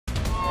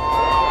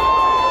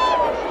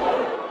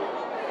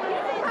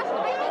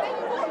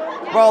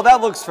Well,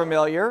 that looks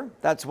familiar.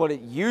 That's what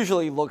it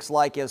usually looks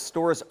like as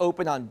stores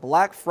open on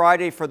Black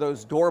Friday for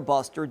those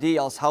doorbuster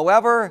deals.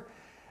 However,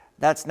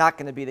 that's not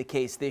going to be the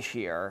case this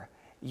year.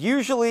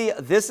 Usually,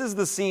 this is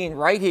the scene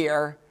right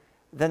here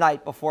the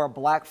night before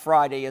Black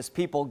Friday as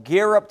people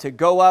gear up to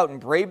go out and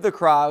brave the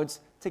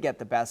crowds to get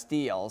the best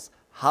deals.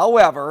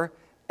 However,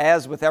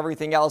 as with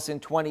everything else in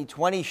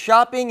 2020,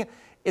 shopping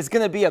is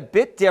going to be a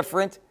bit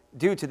different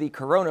due to the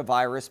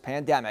coronavirus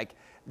pandemic.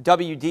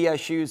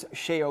 WDSU's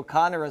Shay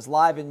O'Connor is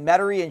live in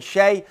Metairie. And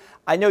Shay,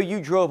 I know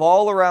you drove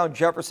all around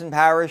Jefferson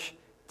Parish.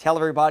 Tell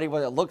everybody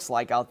what it looks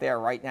like out there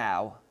right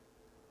now.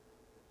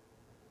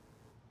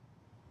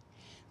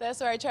 That's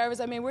right,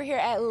 Travis. I mean, we're here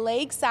at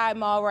Lakeside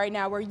Mall right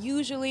now, where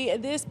usually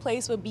this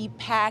place would be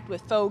packed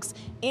with folks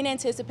in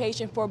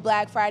anticipation for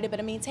Black Friday. But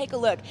I mean, take a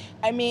look.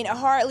 I mean,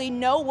 hardly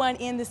no one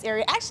in this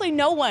area. Actually,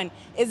 no one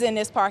is in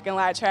this parking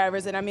lot,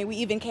 Travis. And I mean, we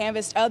even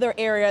canvassed other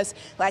areas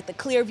like the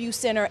Clearview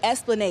Center,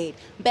 Esplanade,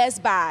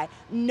 Best Buy.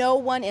 No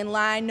one in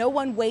line, no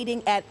one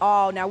waiting at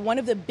all. Now, one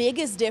of the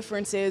biggest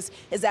differences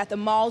is that the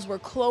malls were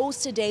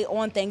closed today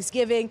on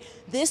Thanksgiving.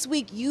 This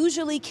week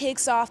usually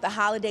kicks off the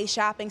holiday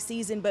shopping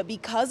season, but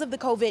because of the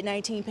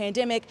COVID-19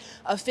 pandemic,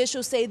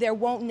 officials say there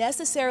won't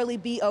necessarily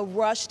be a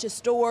rush to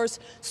stores.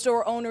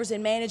 Store owners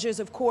and managers,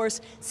 of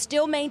course,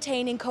 still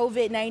maintaining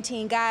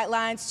COVID-19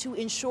 guidelines to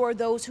ensure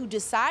those who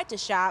decide to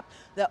shop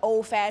the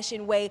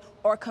old-fashioned way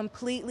are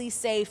completely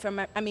safe,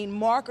 from,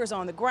 markers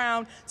on the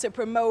ground to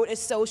promote a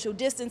social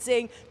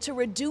distancing to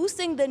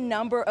reducing the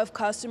number of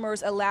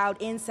customers allowed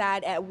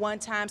inside at one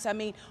time. So, I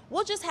mean,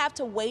 we'll just have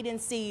to wait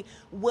and see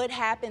what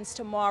happens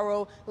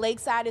tomorrow.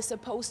 Lakeside is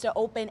supposed to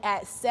open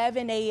at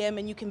 7 a.m.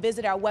 and you can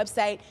visit our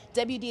website,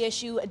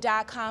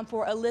 WDSU.com,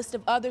 for a list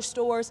of other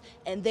stores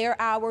and their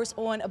hours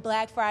on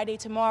Black Friday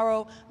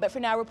tomorrow. But for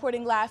now,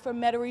 reporting live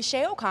from Metairie,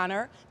 Shay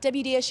O'Connor,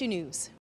 WDSU News.